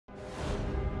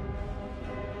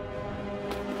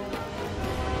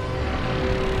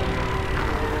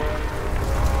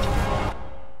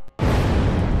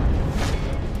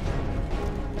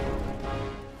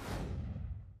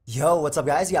Yo, what's up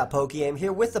guys? You got PokeaimMD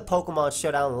here with the Pokemon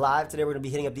Showdown live. Today we're going to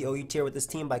be hitting up the OU tier with this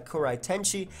team by Kurai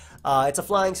Tenshi. It's a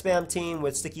flying spam team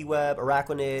with Sticky Web,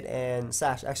 Araquanid, and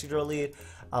Sash Excadrill lead.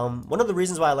 One of the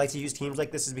reasons why I like to use teams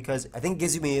like this is because I think it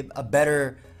gives me a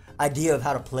better idea of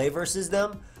how to play versus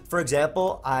them. For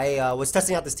example, I was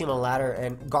testing out this team on ladder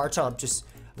and Garchomp just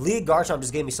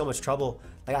gave me so much trouble.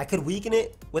 Like I could weaken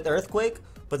it with Earthquake,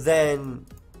 but then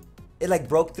it like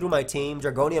broke through my team.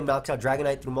 Dragonium knocks out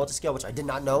Dragonite through multiscale, which I did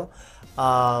not know.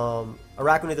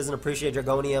 Araquanid doesn't appreciate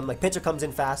Dragonium. Like Pinsir comes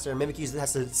in faster. Mimikyu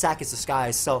has to sack its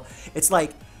disguise. So it's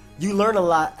like you learn a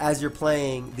lot as you're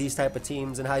playing these type of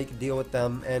teams and how you can deal with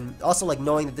them. And also like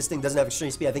knowing that this thing doesn't have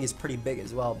extreme speed, I think is pretty big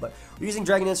as well. But we're using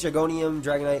Dragonium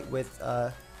Dragonite with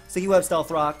Sticky Web, Stealth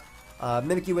Rock,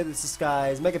 Mimikyu with its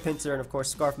disguise, Mega Pinsir, and of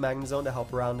course Scarf Magnezone to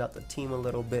help round out the team a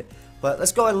little bit. But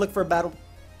let's go ahead and look for a battle.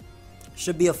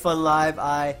 Should be a fun live.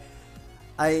 I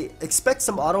expect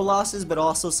some auto losses, but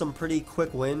also some pretty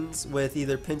quick wins with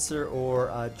either Pinsir or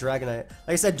Dragonite. Like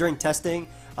I said during testing,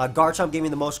 Garchomp gave me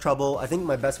the most trouble. I think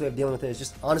my best way of dealing with it is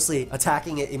just honestly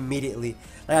attacking it immediately.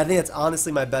 Like, I think that's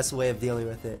honestly my best way of dealing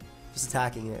with it, just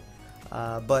attacking it.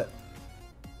 But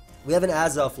we have an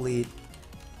Azoth lead.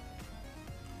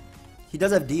 He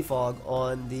does have Defog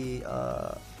on the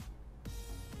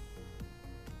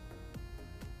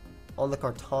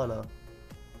Kartana.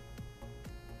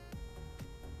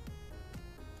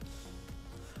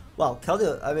 Wow,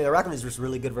 Araquanid is just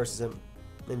really good versus him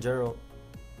in general.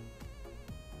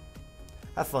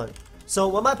 Have fun. So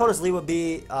what my opponent's lead would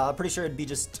be, I'm pretty sure it'd be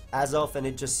just Azoth and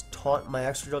it'd just taunt my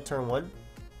Excadrill turn 1.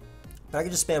 But I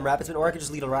could just spam Rapid Spin, or I could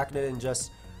just lead Araquanid and just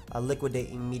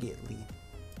liquidate immediately.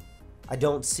 I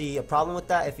don't see a problem with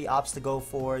that. If he opts to go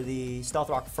for the Stealth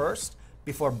Rock first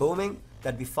before booming,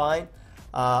 that'd be fine.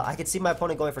 I could see my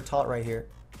opponent going for taunt right here.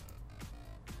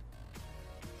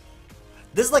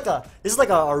 This is like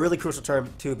a really crucial turn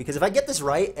too, because if I get this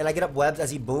right and I get up webs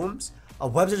as he booms,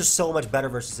 webs are just so much better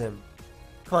versus him.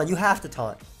 Come on, you have to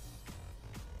taunt.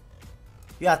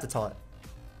 You have to taunt.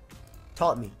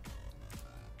 Taunt me.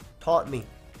 Taunt me.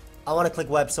 I want to click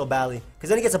web so badly, because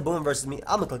then he gets a boom versus me.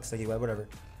 I'm gonna click Sticky Web, whatever.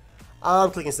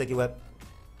 I'm clicking Sticky Web.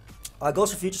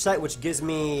 Goes for Future Sight, which gives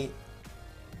me.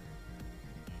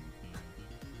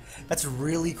 That's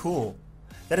really cool.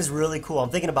 That is really cool. I'm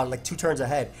thinking about it like 2 turns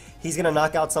ahead. He's going to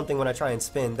knock out something when I try and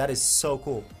spin. That is so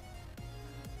cool.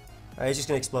 Alright, he's just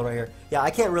going to explode right here. Yeah,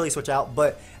 I can't really switch out,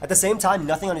 but at the same time,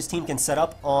 nothing on his team can set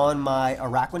up on my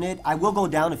Araquanid. I will go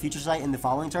down to Future Sight in the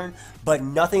following turn, but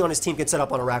nothing on his team can set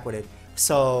up on Araquanid.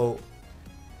 So,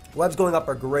 webs going up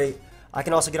are great. I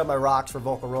can also get up my rocks for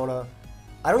Volcarona.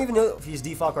 I don't even know if he's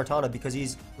default Kartana because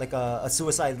he's like a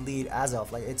suicide lead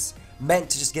Azoth. Like, it's meant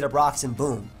to just get up rocks and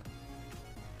boom.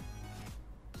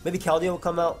 Maybe Keldeo will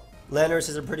come out. Landers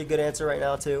is a pretty good answer right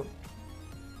now too.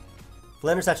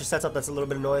 Landers actually sets up that's a little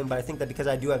bit annoying, but I think that because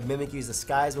I do have Mimikyu's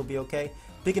disguise will be okay.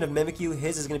 Speaking of Mimikyu,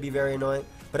 his is going to be very annoying,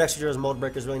 but Excadrill's Mold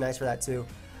Breaker is really nice for that too.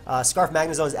 Scarf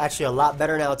Magnezone is actually a lot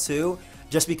better now too,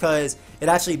 just because it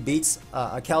actually beats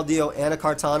a Keldeo and a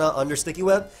Kartana under Sticky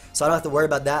Web, so I don't have to worry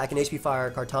about that. I can HP Fire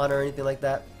Kartana or anything like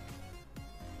that.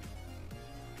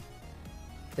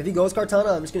 If he goes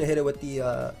Kartana, I'm just going to hit it with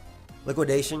the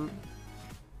Liquidation.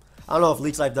 I don't know if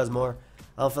Leech Life does more.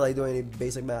 I don't feel like doing any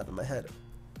basic math in my head.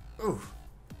 Oof.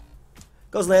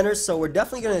 Goes Landers, so we're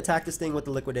definitely going to attack this thing with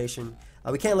the Liquidation.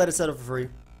 We can't let it set up for free.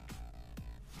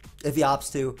 If he opts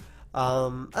to. I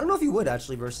don't know if he would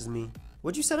actually versus me.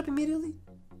 Would you set up immediately?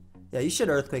 Yeah, you should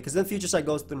Earthquake, because then Future Sight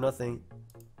goes through nothing.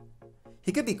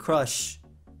 He could be Crush.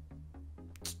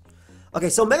 Okay,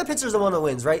 so Mega Pinsir is the one that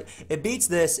wins, right? It beats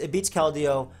this. It beats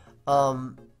Keldeo.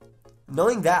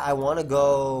 Knowing that, I want to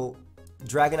go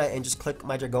Dragonite and just click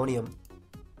my Dragonium.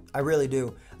 I really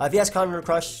do. If he has Counter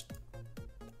Crush,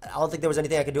 I don't think there was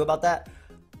anything I could do about that.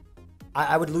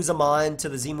 I would lose him on to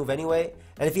the Z move anyway.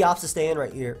 And if he opts to stay in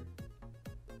right here,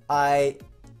 I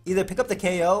either pick up the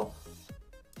KO.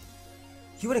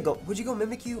 He wouldn't go. Would you go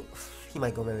Mimikyu? He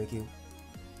might go Mimikyu.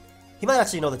 He might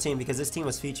actually know the team because this team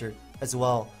was featured as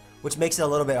well, which makes it a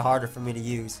little bit harder for me to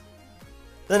use.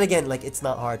 Then again, like it's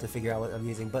not hard to figure out what I'm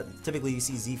using, but typically you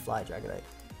see Z Fly Dragonite.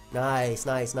 Nice,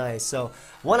 nice, nice. So,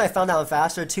 1, I found out I'm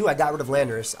faster. 2, I got rid of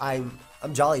Landers. I'm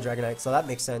Jolly Dragonite, so that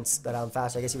makes sense that I'm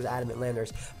faster. I guess he was adamant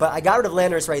Landers. But I got rid of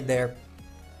Landers right there.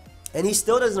 And he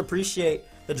still doesn't appreciate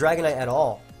the Dragonite at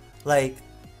all. Like,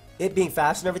 it being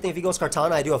fast and everything. If he goes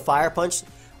Kartana, I do a Fire Punch.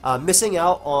 Missing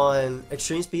out on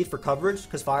extreme speed for coverage,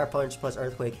 because Fire Punch plus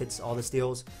Earthquake hits all the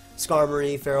steals.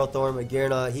 Skarmory, Ferrothorn,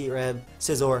 Magearna, Heatran,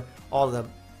 Scizor, all of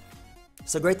them.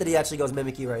 So great that he actually goes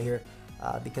Mimikyu right here.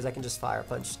 Because I can just Fire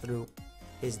Punch through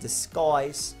his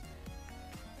disguise.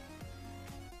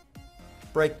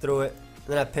 break through it, and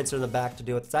then I have Pinsir in the back to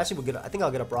do it. It's actually good. I think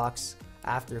I'll get up Rocks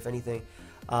after, if anything,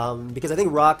 because I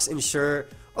think Rocks ensure.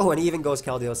 Oh, and he even goes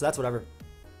Keldeo, so that's whatever.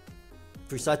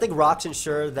 So I think Rocks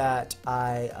ensure that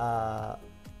I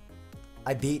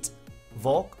beat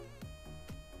Volk.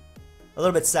 A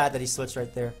little bit sad that he switched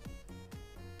right there.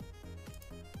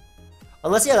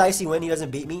 Unless he had Icy Wind, he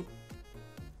doesn't beat me.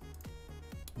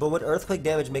 But would Earthquake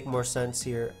damage make more sense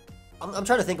here? I'm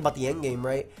trying to think about the end game,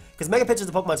 right? Because Mega Pinsir,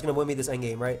 the Pokemon, is going to win me this end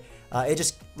game, right? It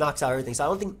just knocks out everything. So I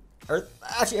don't think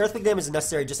Earthquake damage is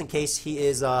necessary just in case he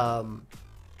is.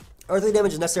 Earthquake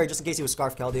damage is necessary just in case he was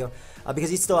Scarf Keldeo, because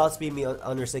he'd still outspeed me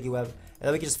under Sticky Web, and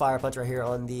then we can just Fire Punch right here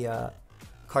on the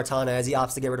Kartana as he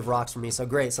opts to get rid of Rocks from me. So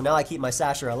great. So now I keep my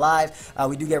Sasher alive.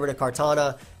 We do get rid of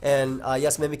Kartana, and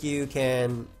yes, Mimikyu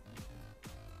can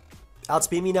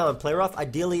outspeed me now and play rough.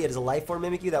 Ideally, it is a Life Form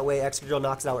Mimikyu. That way, Excadrill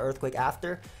knocks out Earthquake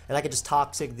after, and I can just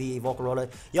Toxic the Volcarona.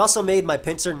 He also made my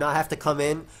Pinsir not have to come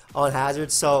in on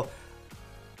Hazard, so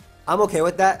I'm okay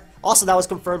with that. Also, that was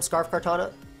confirmed Scarf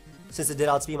Kartana, since it did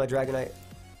outspeed my Dragonite.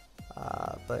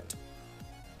 But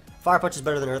Fire Punch is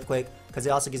better than Earthquake, because it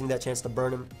also gives me that chance to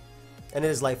burn him. And it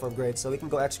is Life Orb grade, so we can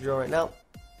go Excadrill right now.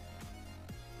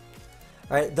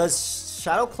 Alright, does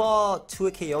Shadow Claw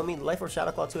 2-hit KO me? Life Orb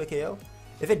Shadow Claw 2-hit KO?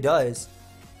 If it does,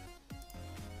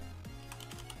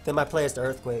 then my play is to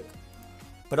Earthquake.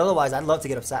 But otherwise, I'd love to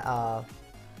get up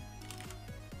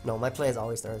no, my play is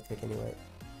always to Earthquake anyway.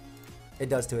 It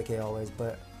does 2-hit KO always,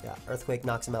 but yeah, Earthquake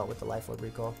knocks him out with the Life Orb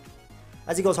recall.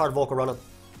 As he goes hard Volcarona,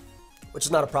 which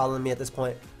is not a problem to me at this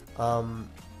point.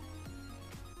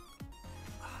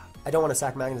 I don't want to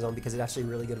sack Magnezone because it's actually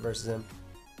really good versus him.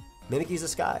 Mimikyu's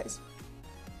Disguise.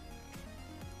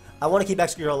 I want to keep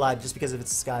Excadrill alive just because of its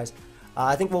Disguise.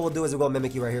 I think what we'll do is we'll go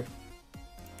Mimikyu right here,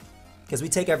 because we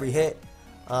take every hit.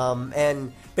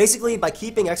 And basically by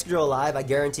keeping Excadrill alive, I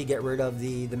guarantee get rid of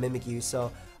the Mimikyu.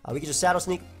 So we can just Shadow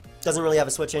Sneak. Doesn't really have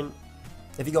a switch in.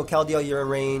 If you go Keldeo, you're in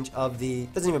range of the...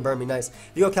 Doesn't even burn me, nice.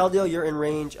 If you go Keldeo, you're in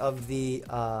range of the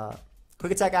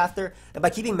Quick Attack after. And by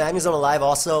keeping Magnezone alive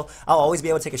also, I'll always be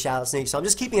able to take a Shadow Sneak. So I'm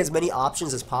just keeping as many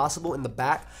options as possible in the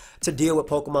back to deal with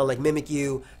Pokemon like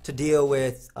Mimikyu, to deal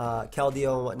with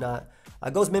Keldeo and whatnot.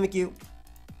 Goes Mimikyu.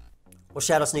 We'll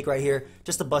Shadow Sneak right here,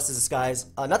 just to bust his Disguise.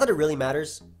 Not that it really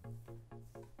matters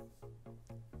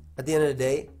at the end of the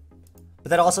day, but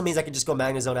that also means I can just go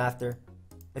Magnezone after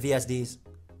if he has Ds.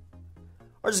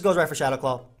 Or just goes right for Shadow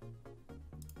Claw.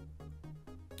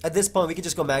 At this point, we can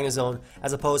just go Magnezone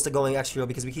as opposed to going Excadrill,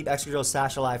 because we keep Excadrill's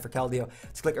Sash alive for Keldeo.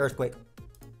 Let's click Earthquake.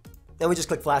 Then we just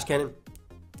click Flash Cannon.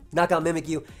 Knock out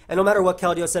Mimikyu. And no matter what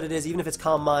Keldeo said it is, even if it's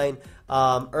Calm Mind,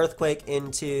 Earthquake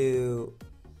into...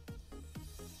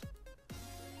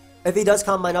 If he does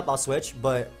Calm Mind up, I'll switch,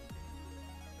 but...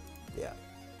 Yeah.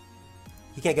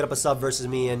 He can't get up a sub versus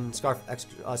me, and Scarf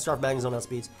Magnezone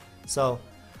outspeeds. So,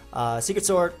 Secret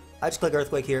Sword. I just click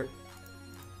Earthquake here.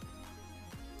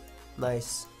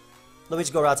 Nice. Let me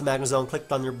just go right to Magnezone, click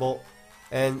Thunderbolt.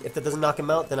 And if that doesn't knock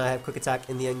him out, then I have Quick Attack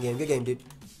in the end game. Good game, dude.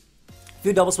 A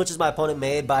few double switches my opponent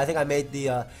made, but I think I made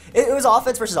the... It was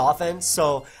offense versus offense,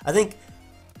 so I think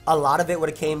a lot of it would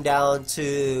have came down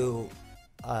to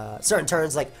certain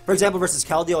turns. Like, for example, versus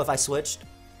Keldeo, if I switched.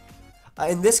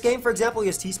 In this game, for example, he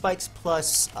has T-Spikes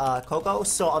plus Coco,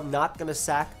 so I'm not going to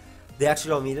sack the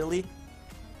Excadrill immediately.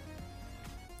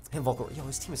 And Volcar, yo,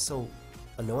 his team is so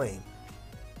annoying.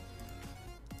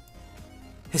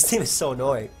 His team is so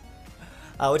annoying.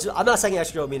 Which I'm not sacking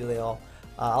Excadrill immediately at all.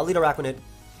 I'll lead Araquanid.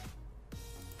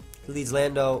 He leads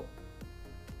Lando.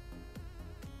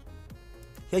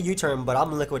 He'll U-turn, but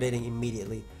I'm liquidating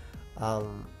immediately.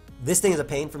 This thing is a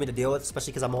pain for me to deal with,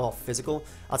 especially because I'm all physical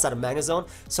outside of Magnezone.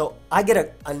 So I get an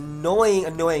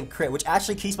annoying crit, which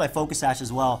actually keeps my Focus Sash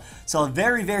as well. So a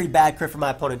very, very bad crit for my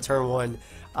opponent turn 1.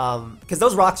 Because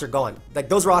those rocks are gone. Like,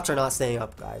 those rocks are not staying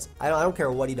up, guys. I don't care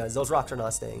what he does. Those rocks are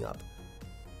not staying up.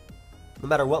 No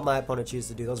matter what my opponent chooses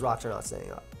to do, those rocks are not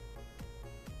staying up.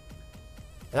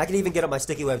 And I can even get up my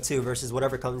Sticky Web too versus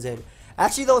whatever comes in.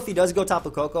 Actually, though, if he does go Tapu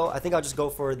Koko, I think I'll just go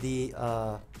for the...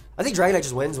 I think Dragonite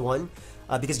just wins 1.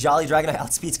 Because Jolly Dragonite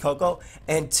outspeeds Koko.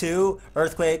 And 2,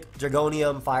 Earthquake,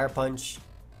 Dragonium, Fire Punch.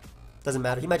 Doesn't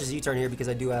matter. He might just U-turn here because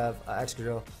I do have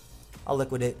Excadrill. I'll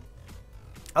liquidate.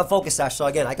 I'll Focus Sash, so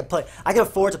again, I can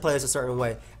afford to play this a certain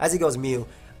way. As he goes Mew.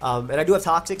 And I do have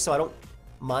Toxic, so I don't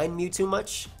mind Mew too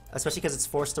much. Especially because it's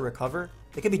forced to recover.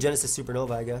 It could be Genesis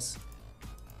Supernova, I guess.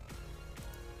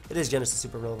 It is Genesis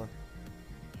Supernova.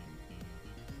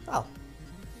 Oh.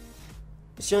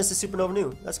 It's Genesis Supernova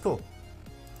new. That's cool.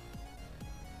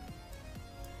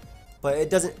 But it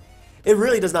doesn't... It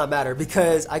really does not matter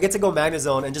because I get to go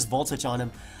Magnezone and just Volt Switch on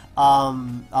him.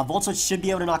 Volt Switch should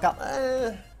be able to knock out...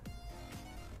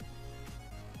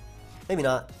 Maybe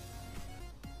not.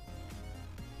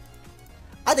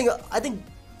 I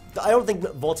don't think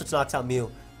Volt Switch knocks out Mew.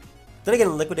 Then again,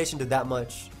 Liquidation did that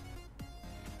much.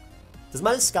 Does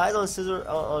my disguise on Scissor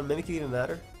on Mimikyu even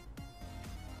matter?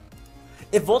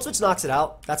 If Volt Switch knocks it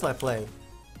out, that's my play.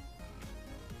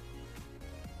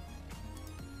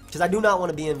 Because I do not want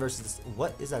to be in versus...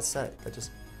 What is that set? That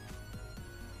just...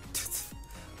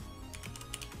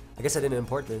 I guess I didn't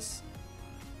import this.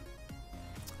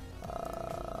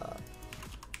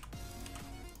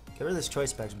 Get rid of this choice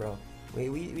specs, bro.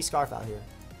 We scarf out here.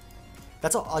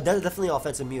 That's definitely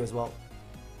offensive Mew as well.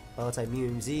 Let's say Mew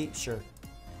and Z, sure.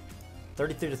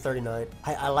 33 to 39.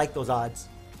 I like those odds.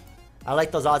 I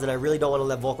like those odds, and I really don't want to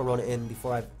let Volcarona in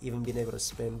before I've even been able to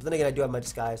spin. But then again, I do have my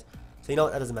disguise. So you know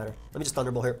what? That doesn't matter. Let me just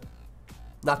Thunderbolt here.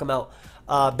 Knock him out.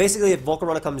 Basically, if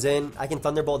Volcarona comes in, I can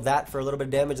Thunderbolt that for a little bit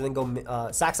of damage and then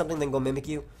go sack something, then go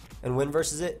Mimikyu and win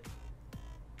versus it.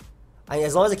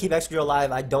 As long as I keep Excadrill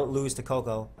alive, I don't lose to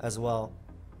Coco as well.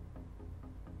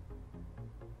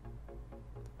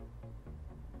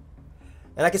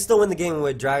 And I can still win the game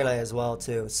with Dragonite as well,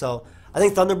 too. So, I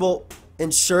think Thunderbolt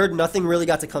ensured nothing really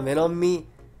got to come in on me.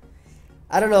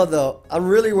 I don't know, though. I'm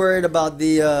really worried about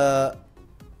the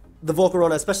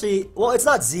Volcarona, especially... Well, it's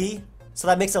not Z, so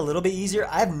that makes it a little bit easier.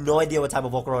 I have no idea what type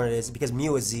of Volcarona it is, because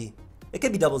Mew is Z. It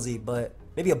could be double Z, but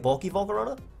maybe a bulky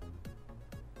Volcarona?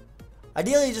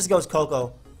 Ideally, it just goes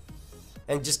Coco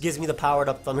and just gives me the powered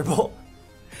up Thunderbolt.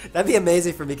 That'd be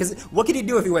amazing for me, because what could he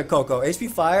do if he went Coco?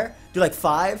 HP Fire? Do like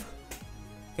 5?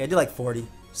 Okay, I do like 40,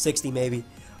 60 maybe.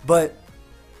 But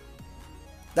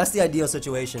that's the ideal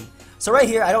situation. So right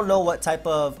here, I don't know what type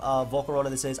of Volcarona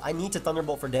this is. I need to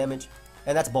Thunderbolt for damage,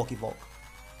 and that's bulky Volk.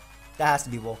 That has to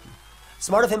be bulky.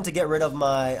 Smart of him to get rid of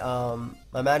my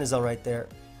my Mana Zone right there.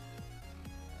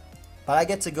 But I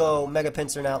get to go Mega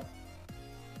Pinsir now.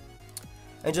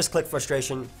 And just click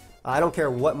Frustration. I don't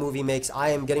care what move he makes. I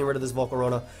am getting rid of this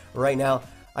Volcarona right now.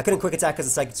 I couldn't Quick Attack because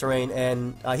of Psychic Terrain.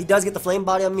 And he does get the Flame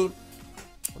Body on me.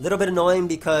 A little bit annoying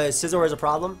because Scizor is a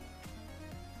problem.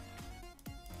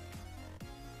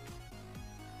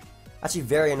 Actually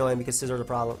very annoying because Scizor is a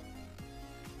problem.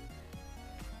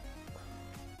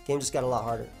 Game just got a lot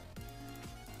harder.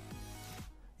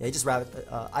 Yeah, he just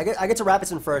I get to Rapid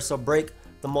Spin first, so break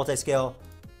the multi-scale.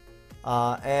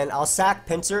 And I'll sack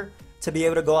Pinsir to be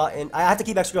able to go out, and I have to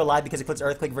keep Excadrill alive because it clicks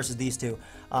Earthquake versus these two.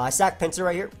 I sack Pinsir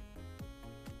right here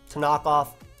to knock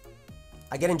off.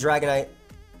 I get in Dragonite.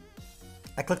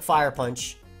 I click Fire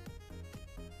Punch.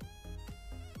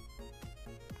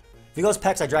 If he goes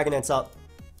Pex, I Dragon Dance up.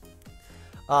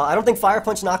 I don't think Fire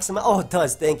Punch knocks him out. Oh, it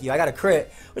does. Thank you. I got a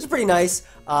crit, which is pretty nice.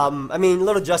 I mean, a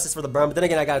little justice for the burn, but then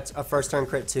again, I got a first turn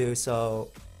crit too, so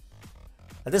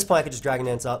at this point, I could just Dragon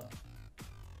Dance up.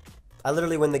 I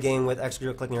literally win the game with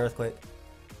Excadrill clicking Earthquake.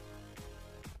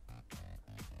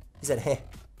 He said, heh.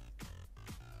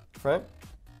 Front?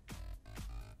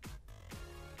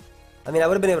 I mean, I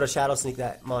would have been able to Shadow Sneak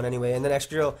that Mon anyway, and then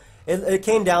Excadrill, it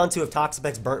came down to if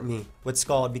Toxapex burnt me with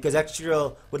Scald, because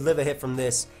Excadrill would live a hit from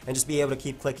this and just be able to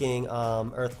keep clicking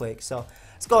Earthquake. So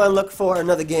let's go and look for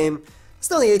another game.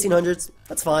 Still in the 1800s.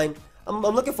 That's fine. I'm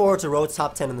looking forward to Road's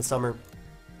top 10 in the summer.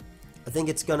 I think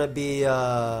it's gonna be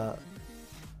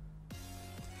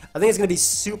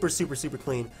super, super, super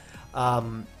clean.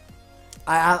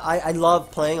 I love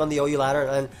playing on the OU ladder,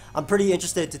 and I'm pretty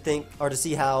interested to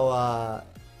see how.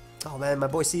 Oh man, my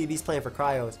boy CEB's playing for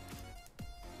Cryos.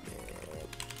 Man,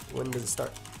 when does it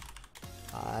start?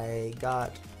 I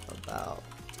got about.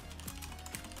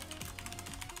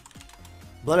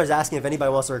 Blunder's asking if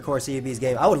anybody wants to record CEB's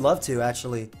game. I would love to,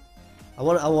 actually. I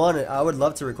would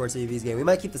love to record CEB's game. We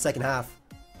might keep the second half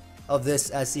of this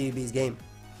as CEB's game.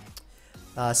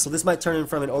 So this might turn in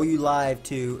from an OU live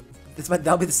to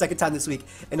that'll be the second time this week,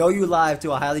 an OU live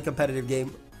to a highly competitive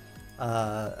game,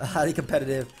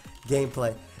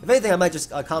 gameplay. If anything, I might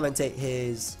just commentate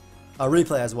his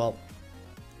replay as well.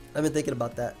 I've been thinking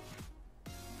about that.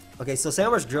 Okay, so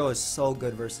Samurai Drill is so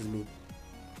good versus me.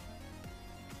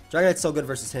 Dragonite's so good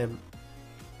versus him.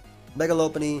 Mega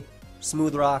Lopunny,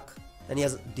 Smooth Rock, and he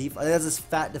has this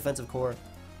fat defensive core.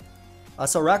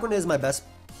 So Araquanid is my best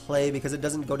play because it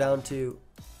doesn't go down to.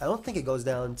 I don't think it goes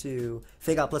down to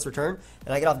Fake Out plus Return,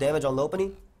 and I get off damage on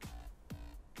Lopunny.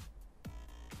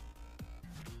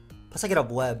 Plus I get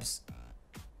up webs.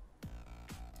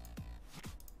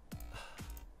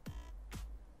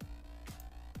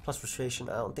 Plus Frustration.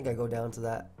 I don't think I go down to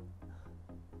that.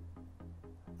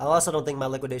 I also don't think my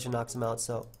Liquidation knocks him out,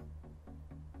 so.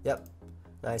 Yep.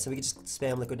 Nice. So we can just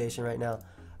spam Liquidation right now.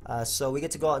 So we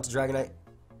get to go out into Dragonite.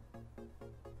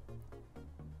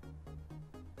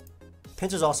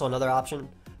 Pinsir's also another option,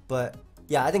 but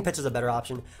Yeah, I think Pinsir's a better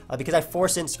option because I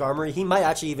force in Skarmory. He might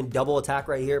actually even double attack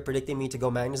right here, predicting me to go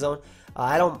Magnezone.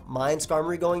 I don't mind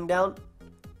Skarmory going down.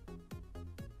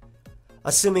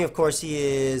 Assuming, of course, he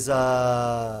is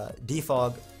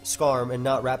Defog Skarm and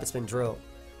not Rapid Spin Drill.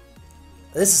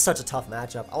 This is such a tough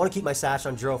matchup. I want to keep my Sash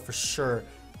on Drill for sure.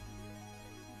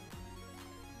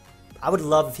 I would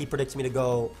love if he predicts me to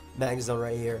go Magnezone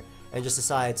right here and just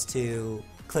decides to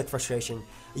click Frustration.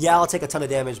 Yeah, I'll take a ton of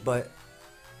damage, but...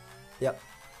 Yep.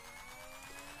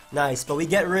 Nice, but we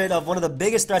get rid of one of the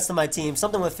biggest threats to my team,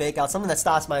 something with Fake Out, something that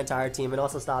stops my entire team and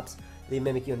also stops the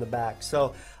Mimikyu in the back.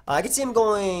 So, I can see him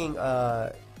going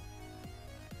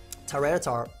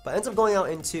Tyranitar, but ends up going out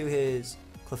into his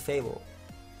Clefable.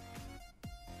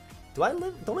 Don't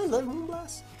I live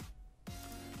Moonblast?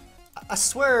 I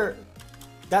swear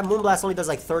that Moonblast only does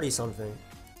like 30 something.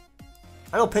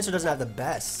 I know Pinsir doesn't have the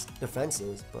best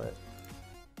defenses, but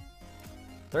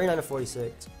 39 to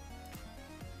 46.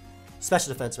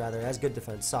 Special defense rather, it has good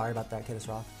defense. Sorry about that, Kidus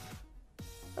Rock.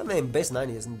 I mean, base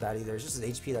 90 isn't bad either. It's just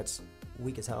his HP that's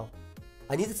weak as hell.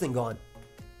 I need this thing gone.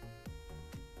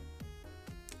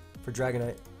 For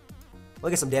Dragonite.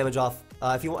 We'll get some damage off.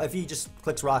 If he just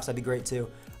clicks rocks, that'd be great too.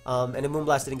 And if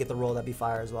Moonblast didn't get the roll, that'd be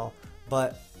fire as well.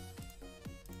 But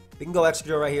we can go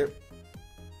Excadrill right here.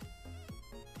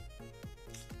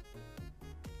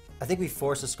 I think we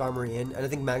force a Skarmory in, and I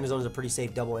think Magnezone is a pretty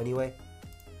safe double anyway.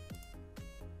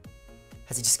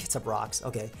 As he just gets up rocks.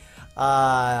 Okay.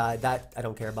 That I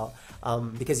don't care about.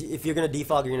 Because if you're going to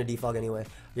defog, you're going to defog anyway.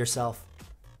 Yourself.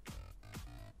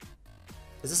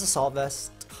 Is this Assault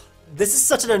Vest? This is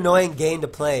such an annoying game to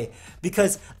play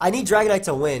because I need Dragonite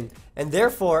to win, and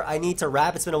therefore I need to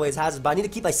Rapid Spin away his hazards, but I need to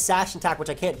keep my Sash intact, which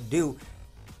I can't do.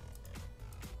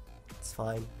 It's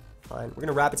fine. Fine. We're going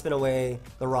to Rapid Spin away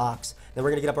the rocks, then we're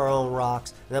going to get up our own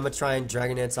rocks, and then I'm going to try and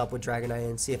Dragon Dance up with Dragonite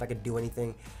and see if I can do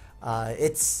anything.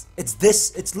 It's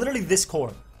literally this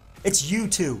core. It's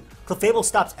U2. Clefable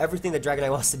stops everything that Dragonite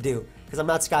wants to do because I'm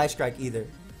not Sky Strike either.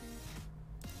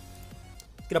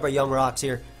 Get up our young rocks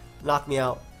here. Knock me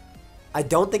out. I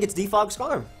don't think it's Defog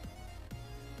Skarm.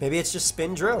 Maybe it's just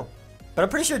Spin Drill. But I'm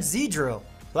pretty sure it's Z Drill.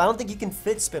 But I don't think you can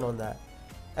fit Spin on that.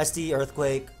 SD,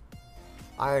 Earthquake,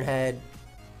 Iron Head.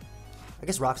 I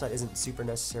guess Rock Slide isn't super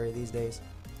necessary these days.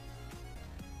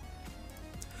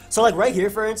 So like right here,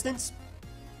 for instance,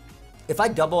 if I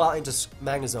double out into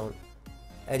Magnezone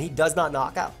and he does not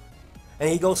knock out and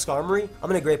he goes Skarmory, I'm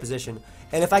in a great position.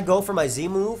 And if I go for my Z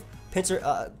move,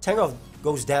 Tangrowth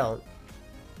goes down.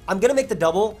 I'm going to make the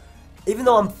double, even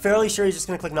though I'm fairly sure he's just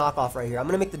going to click knockoff right here. I'm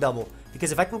going to make the double,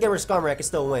 because if I can get rid of Skarmory, I can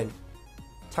still win.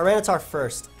 Tyranitar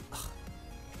first. Ugh,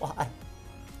 why?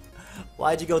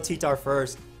 Why'd you go T-Tar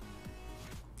first?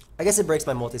 I guess it breaks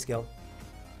my multi-skill.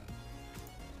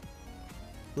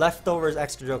 Leftovers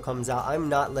Excadrill comes out. I'm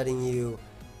not letting you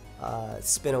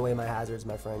spin away my hazards,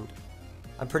 my friend.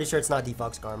 I'm pretty sure it's not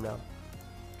Defog Skarm now.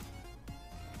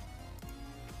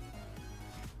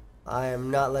 I am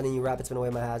not letting you Rapid Spin away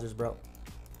my hazards, bro.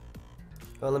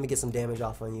 Well, let me get some damage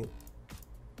off on you.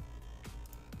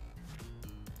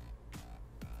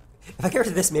 If I get rid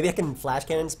of this, maybe I can Flash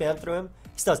Cannon spam through him.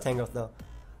 He still has Tangrowth, though.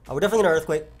 We're definitely going to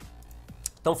Earthquake.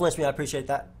 Don't flinch me, I appreciate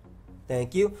that.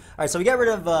 Thank you. Alright, so we got rid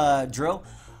of Drill.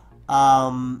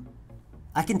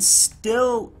 I can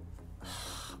still...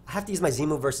 I have to use my Z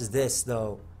move versus this,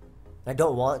 though. I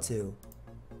don't want to.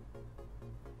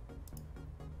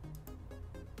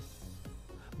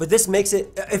 But this makes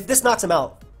it... If this knocks him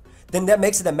out, then that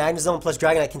makes it that Magnezone plus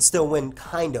Dragonite can still win,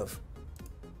 kind of.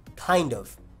 Kind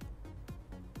of.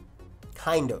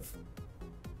 Kind of.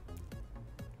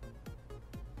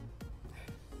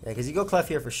 Yeah, because you go Clef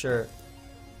here for sure.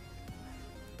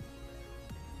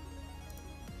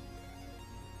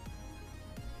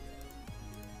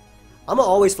 I'm going to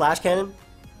always Flash Cannon,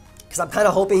 because I'm kind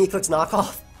of hoping he clicks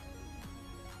Knockoff.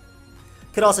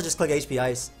 Could also just click HP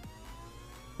Ice.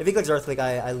 If he clicks Earthquake,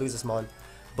 I lose this Mon.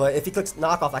 But if he clicks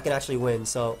Knockoff, I can actually win,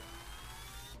 so...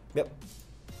 Yep.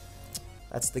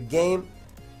 That's the game.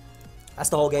 That's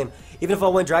the whole game. Even if I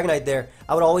win Dragonite there,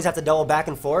 I would always have to double back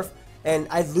and forth, and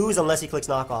I'd lose unless he clicks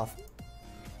Knockoff.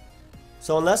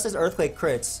 So unless this Earthquake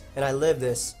crits, and I live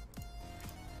this,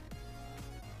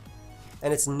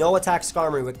 and it's no attack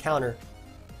Skarmory with counter,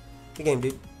 good game,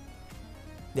 dude.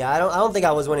 Yeah, I don't think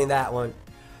I was winning that one.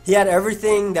 He had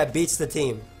everything that beats the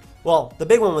team. Well, the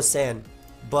big one was Sand,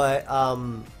 but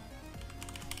so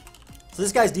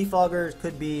this guy's defoggers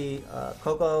could be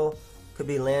Coco, could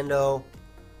be Lando.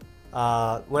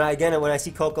 When I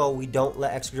see Coco, we don't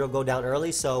let Excadrill go down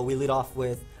early, so we lead off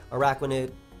with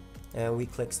Araquanid, and we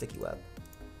click Sticky Web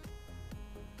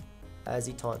as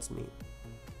he taunts me.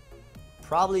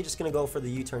 Probably just gonna go for the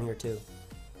U-turn here too.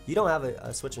 You don't have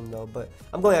a switching though, but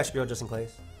I'm going Excadrill just in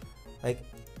case. Like,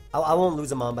 I won't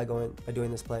lose a Mon by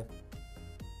doing this play.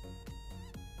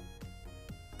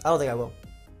 I don't think I will.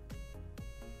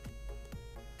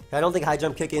 I don't think high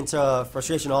jump kick into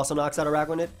frustration also knocks out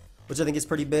Araquanid, which I think is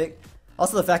pretty big.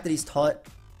 Also the fact that he's taunt.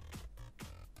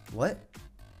 What?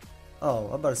 Oh,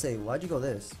 I'm about to say, why'd you go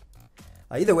this?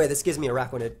 Either way, this gives me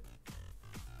Araquanid.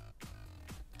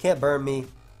 Can't burn me.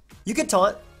 You could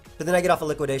taunt, but then I get off a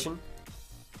liquidation.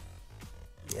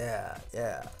 Yeah,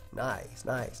 yeah. Nice,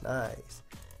 nice, nice.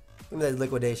 Give me that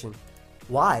liquidation.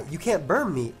 Why? You can't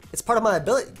burn me. It's part of my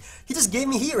ability. He just gave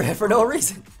me heat red for no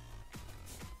reason.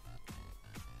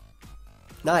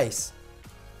 Nice.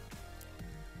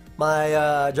 My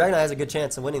Dragonite has a good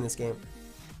chance of winning this game.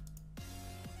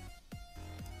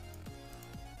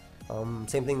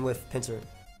 Same thing with Pinsir,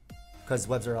 because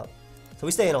webs are up. So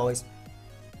we stay in always.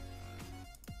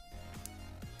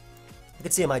 I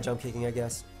could see him jump kicking, I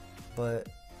guess, but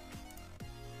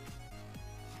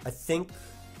I think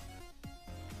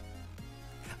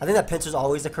that Pinsir's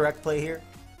always the correct play here.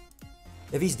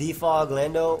 If he's Defog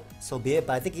Lando, so be it.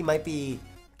 But I think he might be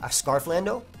a Scarf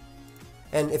Lando.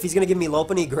 And if he's gonna give me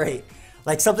Lopunny, great.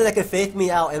 Like something that could fake me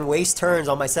out and waste turns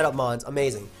on my setup mons,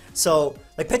 amazing. So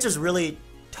like Pinsir's really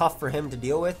tough for him to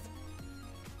deal with.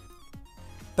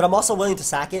 But I'm also willing to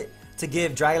sack it to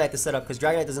give Dragonite the setup because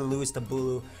Dragonite doesn't lose to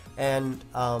Bulu, and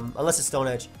unless it's Stone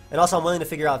Edge. And also I'm willing to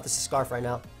figure out if this is Scarf right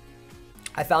now.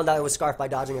 I found out it was Scarf by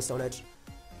dodging a Stone Edge.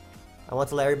 I want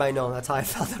to let everybody know that's how I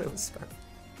found out it was Scarf.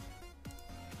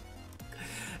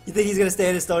 You think he's gonna stay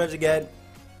in his Stone Edge again?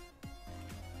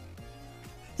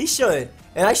 He should,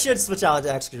 and I should switch out into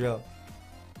Excadrill.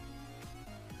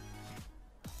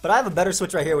 But I have a better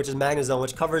switch right here, which is Magna Zone,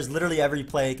 which covers literally every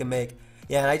play he can make.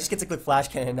 Yeah, and I just get to click Flash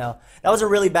Cannon now. That was a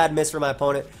really bad miss for my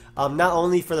opponent. Not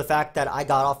only for the fact that I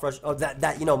got off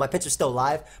you know, my Pinsir's still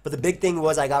alive, but the big thing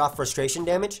was I got off frustration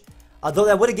damage. Although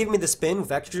that would have given me the spin with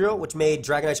Excadrill, which made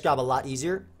Dragonite's job a lot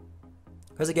easier.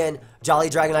 Because again, Jolly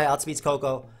Dragonite outspeeds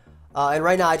Coco. And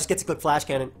right now I just get to click Flash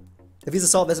Cannon. If he's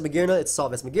Assault Vest Magearna, it's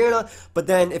Assault Vest Magearna. But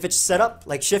then if it's set up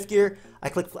like Shift Gear, I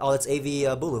click, oh, it's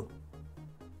AV Bulu.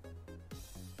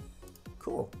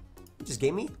 Cool. He just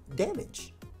gave me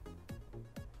damage.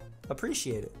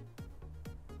 Appreciate it.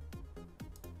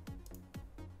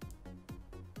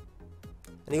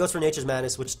 And he goes for Nature's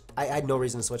Madness, which I had no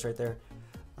reason to switch right there.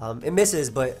 It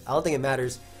misses, but I don't think it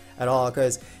matters at all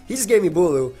because he just gave me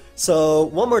Bulu. So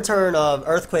one more turn of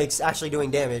Earthquake's actually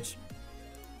doing damage.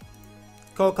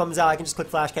 Coco comes out, I can just click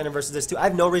Flash Cannon versus this too. I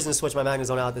have no reason to switch my Magna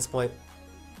Zone out at this point.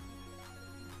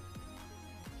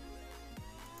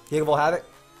 Gigavolt Havoc.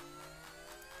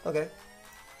 Okay.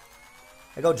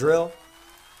 I go Drill.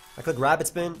 I click Rapid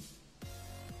Spin.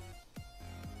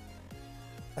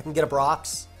 I can get up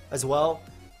rocks as well.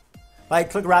 I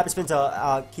click Rapid Spin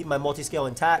to keep my multi-scale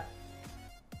intact.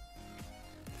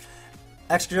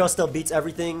 Excadrill still beats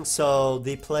everything, so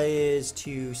the play is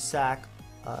to sack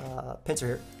Pinsir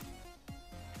here.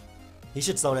 He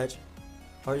should Stone Edge,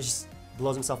 or he just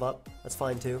blows himself up. That's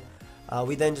fine too.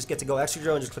 We then just get to go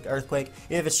Excadrill and just click Earthquake.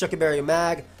 Even if it's Shucky Berry or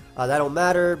Mag, that don't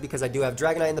matter because I do have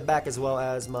Dragonite in the back as well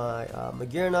as my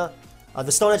Magearna. The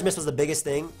Stone Edge miss was the biggest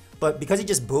thing, but because he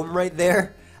just boomed right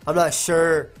there, I'm not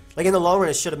sure. Like in the long run,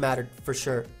 it should have mattered for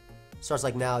sure. Starts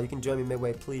like now. You can join me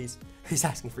midway, please. He's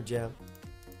asking for jam.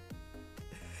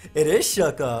 It is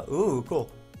Shucka. Ooh, cool.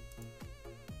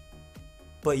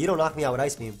 But you don't knock me out with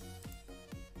Ice Beam.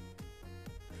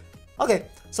 Okay,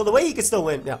 so the way he could still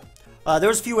win, yeah. There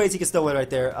was a few ways he could still win right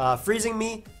there. Freezing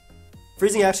me,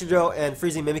 freezing Excadrill, and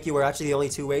freezing Mimikyu were actually the only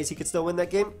two ways he could still win that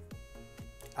game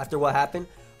after what happened.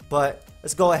 But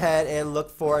let's go ahead and look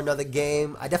for another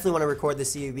game. I definitely want to record the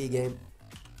CUB game.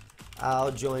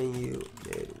 I'll join you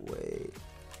midway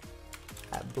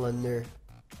at Blunder.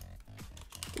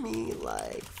 Give me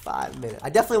like 5 minutes. I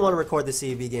definitely want to record the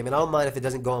CUB game, and I don't mind if it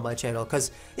doesn't go on my channel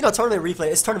because, you know, tournament replay,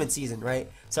 it's tournament season, right?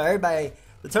 So everybody,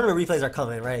 the tournament replays are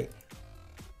coming, right?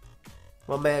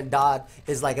 My man Dodd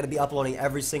is like going to be uploading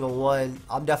every single one.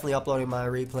 I'm definitely uploading my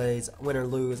replays, win or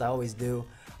lose, I always do,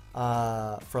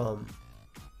 from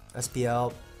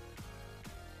SPL.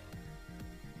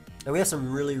 And we have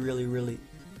some really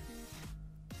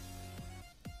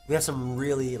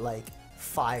like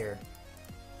fire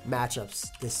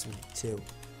matchups this week too.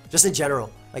 Just in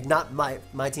general. Like not my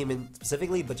team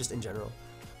specifically, but just in general.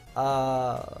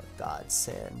 God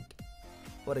sand.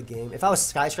 What a game. If I was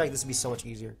Sky Strike, this would be so much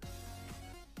easier.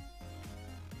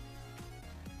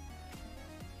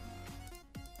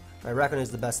 Alright, Araquanid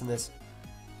is the best in this.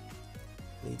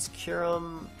 Leads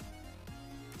Kyurem.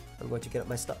 I'm going to get up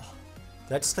my stuff.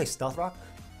 Did I just play Stealth Rock?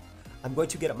 I'm going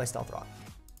to get up my Stealth Rock.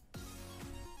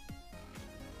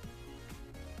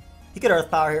 You get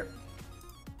Earth Power here.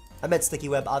 I meant Sticky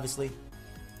Web, obviously.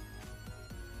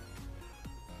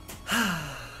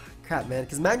 Crap, man.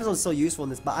 Because Magnezone is so useful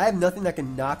in this, but I have nothing that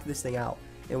can knock this thing out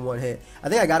in one hit. I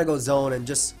think I gotta go Zone and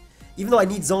just... Even though I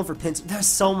need Zone for Pinsir, there's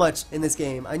so much in this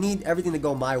game. I need everything to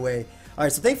go my way.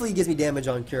 Alright, so thankfully he gives me damage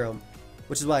on Kyurem,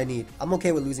 which is what I need. I'm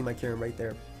okay with losing my Kyurem right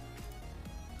there.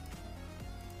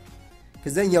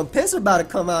 Because then, Pinsir about to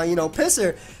come out,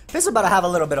 Pinsir about to have a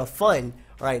little bit of fun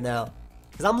right now.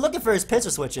 Because I'm looking for his Pinsir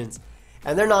switch-ins,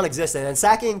 and they're non-existent. And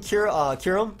sacking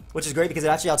Kyurem, which is great because it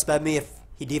actually outsped me if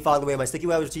he defogged away my Sticky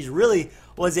Web, which he really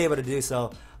was able to do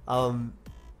so.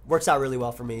 Works out really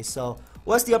well for me. So,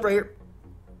 we'll SD up right here.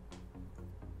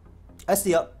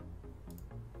 SD up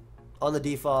on the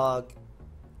defog.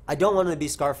 I don't want him to be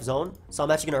Scarf Zone, so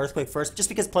I'm actually going to Earthquake first, just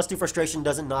because +2 Frustration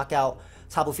doesn't knock out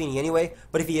Tapu Fini anyway.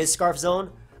 But if he is Scarf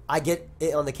Zone, I get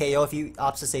it on the KO if he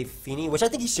opts to save Fini, which I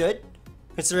think he should,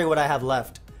 considering what I have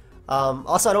left.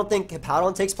 Also, I don't think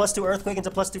Hippowdon takes +2 Earthquake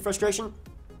into +2 Frustration.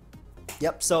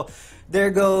 Yep, so there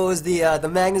goes the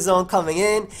Magnezone coming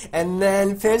in, and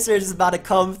then Pinsir is about to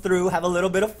come through, have a little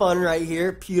bit of fun right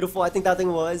here. Beautiful. I think that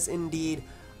thing was indeed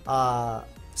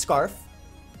Scarf.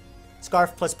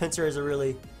 Scarf plus Pinsir is a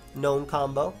really known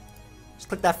combo. Just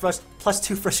click that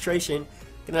 +2 Frustration.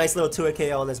 Get a nice little 2-hit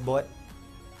KO on this boy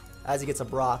as he gets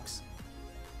up rocks.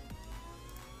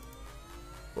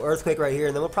 We'll Earthquake right here,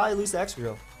 and then we'll probably lose the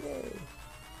Excadrill. Yay.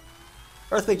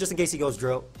 Earthquake just in case he goes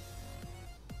Drill.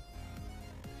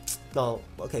 No,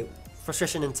 okay.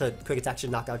 Frustration into Quick Attack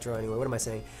should knock out Drill anyway. What am I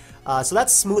saying? So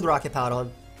that's Smooth Rock Hippowdon.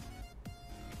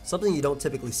 Something you don't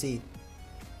typically see.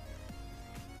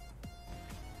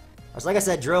 So like I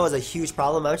said, Drill is a huge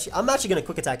problem. I'm actually going to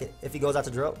Quick Attack it if he goes out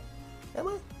to Drill. Am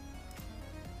I?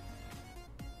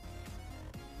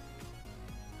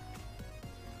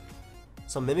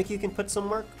 So Mimikyu can put some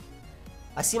work?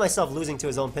 I see myself losing to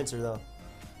his own Pinsir though.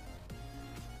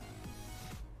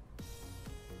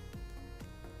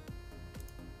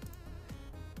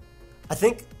 I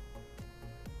think,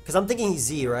 because I'm thinking he's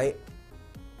Z, right?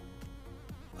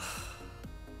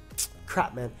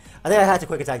 Crap, man. I think I had to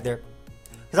Quick Attack there.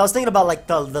 Because I was thinking about like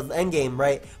the end game,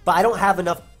 right? But I don't have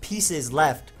enough pieces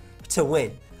left to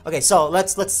win. Okay, so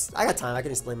let's I got time. I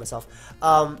can explain myself.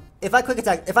 If I Quick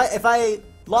Attack, if I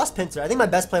lost Pinsir, I think my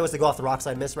best play was to go off the rocks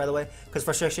I missed right away, because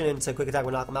Frustration into Quick Attack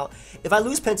would knock him out. If I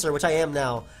lose Pinsir, which I am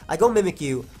now, I go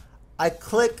Mimikyu, I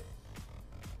click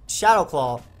Shadow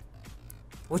Claw,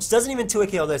 which doesn't even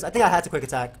 2-hit KO this. I think I had to Quick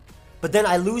Attack, but then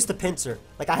I lose to Pinsir.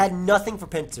 Like I had nothing for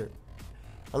Pinsir,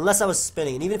 unless I was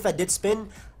spinning. And even if I did spin,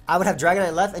 I would have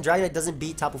Dragonite left, and Dragonite doesn't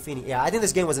beat Tapu Fini. Yeah, I think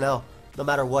this game was an L, no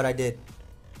matter what I did.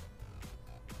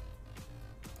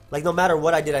 Like, no matter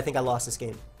what I did, I think I lost this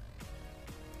game.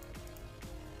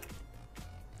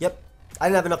 Yep. I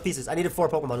didn't have enough pieces. I needed 4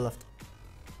 Pokemon left.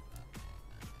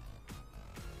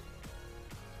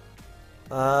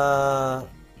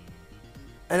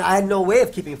 And I had no way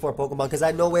of keeping 4 Pokemon, because I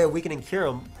had no way of weakening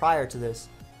Kyurem prior to this.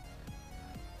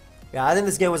 Yeah, I think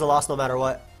this game was a loss no matter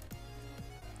what.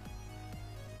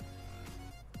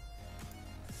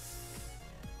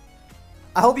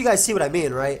 I hope you guys see what I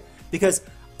mean, right? Because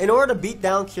in order to beat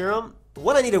down Kyurem,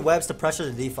 one, I needed webs to pressure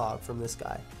the defog from this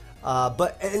guy.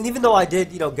 And even though I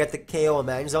did, get the KO on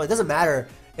Magnezone, it doesn't matter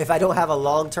if I don't have a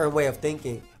long-term way of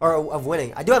thinking, or of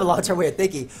winning. I do have a long-term way of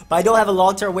thinking, but I don't have a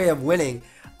long-term way of winning.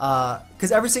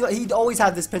 Because he'd always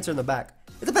have this Pinsir in the back.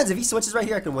 It depends. If he switches right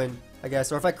here, I can win, I guess.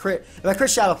 Or if I crit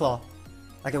Shadow Claw,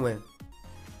 I can win.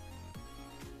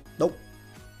 Nope.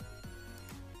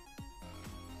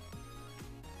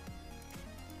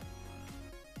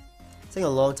 It's taking a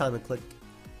long time to click.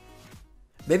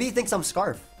 Maybe he thinks I'm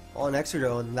Scarf on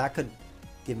Excadrill, and that could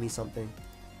give me something.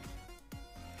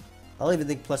 I don't even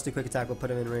think +2 Quick Attack will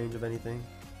put him in range of anything.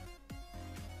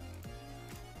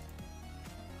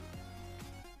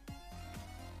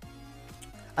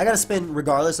 I gotta spin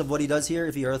regardless of what he does here,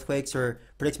 if he Earthquakes or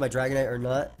predicts my Dragonite or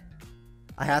not.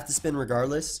 I have to spin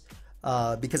regardless,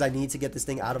 because I need to get this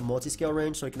thing out of multi-scale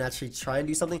range so I can actually try and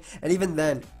do something. And even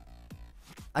then,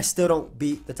 I still don't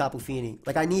beat the Tapu Fini.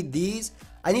 Like, I need these.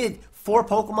 I needed 4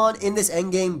 Pokemon in this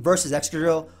endgame versus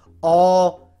Excadrill,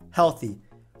 all healthy,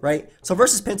 right? So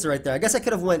versus Pinsir right there. I guess I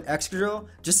could have went Excadrill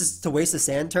just to waste the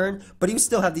sand turn, but he would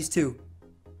still have these 2.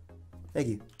 Thank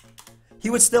you. He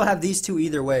would still have these 2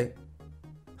 either way.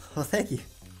 Oh, thank you.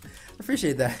 I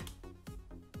appreciate that.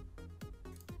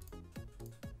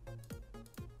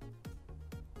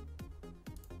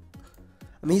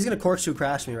 I mean, he's going to Corkscrew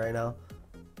Crash me right now.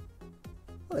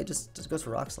 Oh, he just goes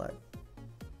for Rock Slide.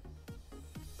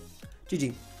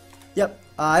 GG. Yep.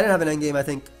 I didn't have an endgame, I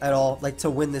think, at all, like, to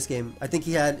win this game. I think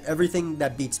he had everything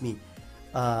that beats me.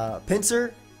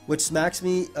 Pinsir, which smacks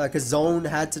me because Zone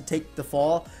had to take the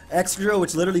fall. Excadrill,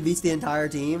 which literally beats the entire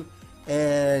team.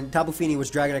 And Tapu Fini,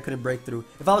 which Dragonite couldn't break through.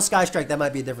 If I was Sky Strike, that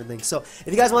might be a different thing. So if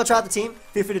you guys want to try out the team,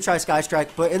 feel free to try Sky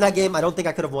Strike. But in that game, I don't think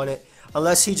I could have won it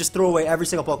unless he just threw away every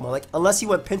single Pokemon. Like, unless he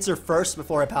went Pinsir first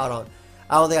before I Powdon.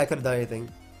 I don't think I could have done anything.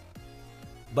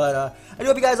 But I do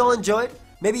hope you guys all enjoyed.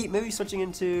 Maybe switching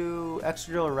into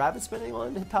Excadrill and Rabbit Spinning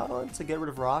on Powdon to get rid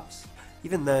of rocks.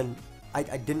 Even then, I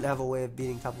didn't have a way of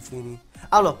beating Tapu Fini.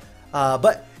 I don't know.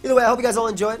 But either way, I hope you guys all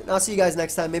enjoyed. And I'll see you guys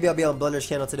next time. Maybe I'll be on Blender's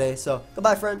channel today. So,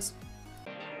 goodbye, friends.